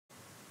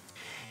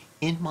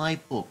In my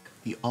book,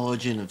 The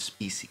Origin of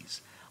Species,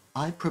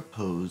 I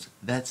propose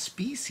that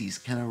species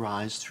can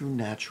arise through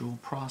natural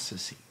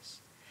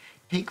processes.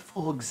 Take,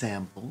 for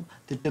example,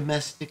 the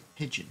domestic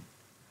pigeon.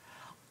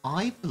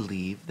 I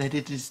believe that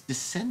it is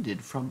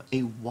descended from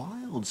a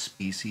wild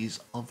species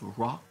of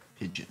rock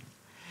pigeon.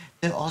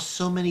 There are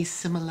so many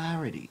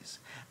similarities,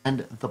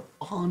 and the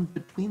bond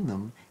between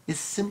them is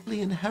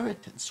simply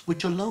inheritance,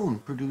 which alone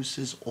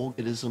produces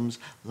organisms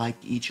like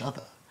each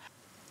other.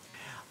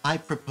 I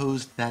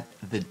proposed that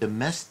the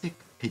domestic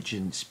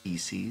pigeon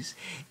species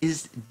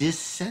is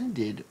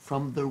descended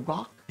from the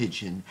rock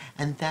pigeon,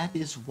 and that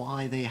is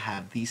why they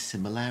have these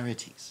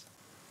similarities.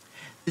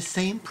 The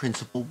same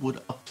principle would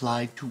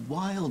apply to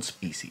wild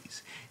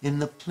species. In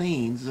the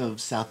plains of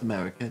South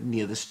America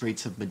near the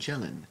Straits of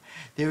Magellan,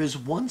 there is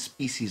one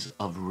species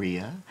of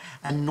rhea,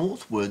 and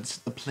northwards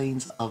the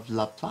plains of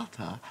La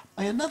Plata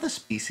by another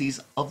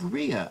species of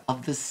rhea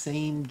of the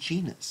same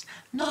genus,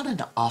 not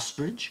an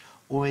ostrich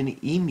or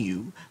an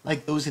emu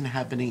like those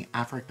inhabiting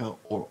Africa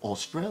or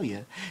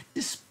Australia,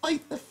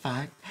 despite the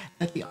fact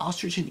that the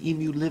ostrich and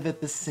emu live at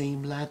the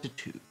same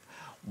latitude.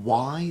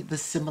 Why the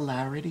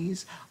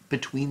similarities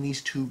between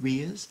these two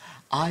rheas?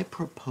 I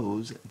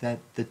propose that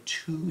the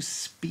two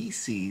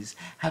species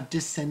have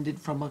descended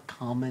from a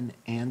common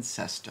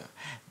ancestor.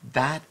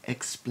 That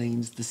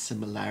explains the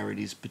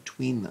similarities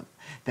between them,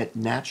 that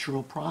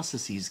natural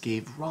processes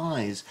gave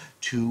rise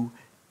to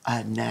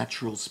a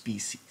natural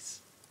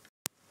species.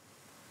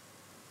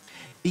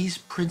 These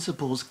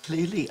principles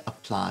clearly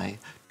apply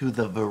to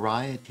the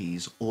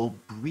varieties or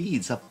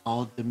breeds of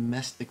our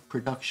domestic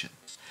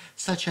productions,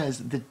 such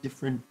as the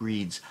different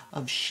breeds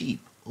of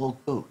sheep or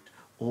goat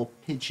or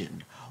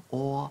pigeon,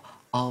 or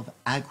of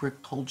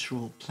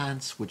agricultural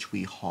plants which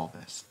we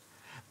harvest.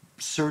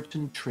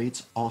 Certain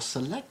traits are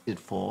selected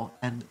for,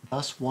 and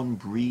thus one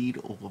breed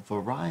or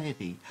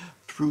variety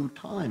through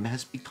time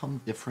has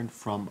become different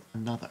from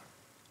another.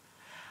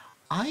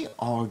 I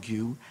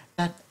argue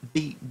that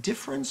the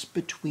difference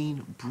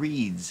between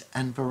breeds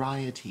and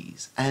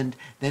varieties, and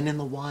then in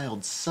the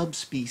wild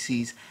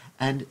subspecies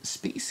and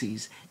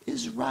species,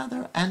 is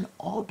rather an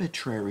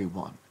arbitrary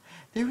one.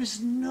 There is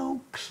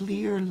no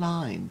clear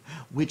line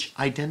which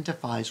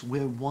identifies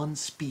where one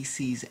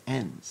species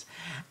ends,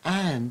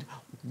 and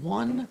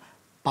one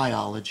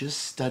biologist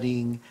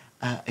studying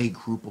a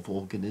group of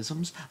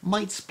organisms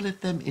might split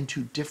them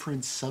into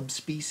different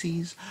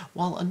subspecies,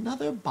 while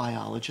another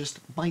biologist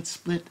might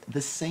split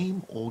the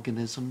same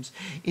organisms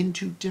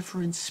into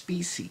different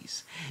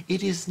species.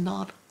 It is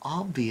not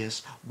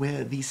obvious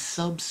where the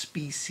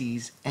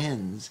subspecies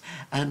ends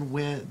and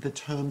where the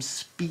term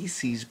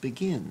species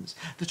begins.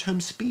 The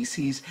term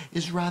species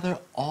is rather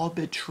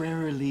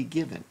arbitrarily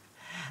given.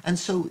 And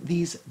so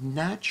these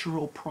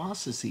natural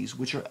processes,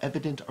 which are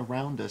evident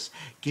around us,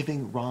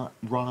 giving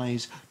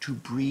rise to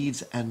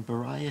breeds and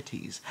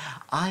varieties,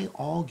 I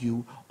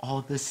argue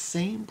are the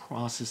same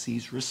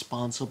processes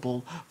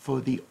responsible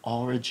for the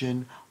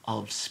origin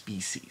of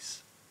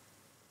species.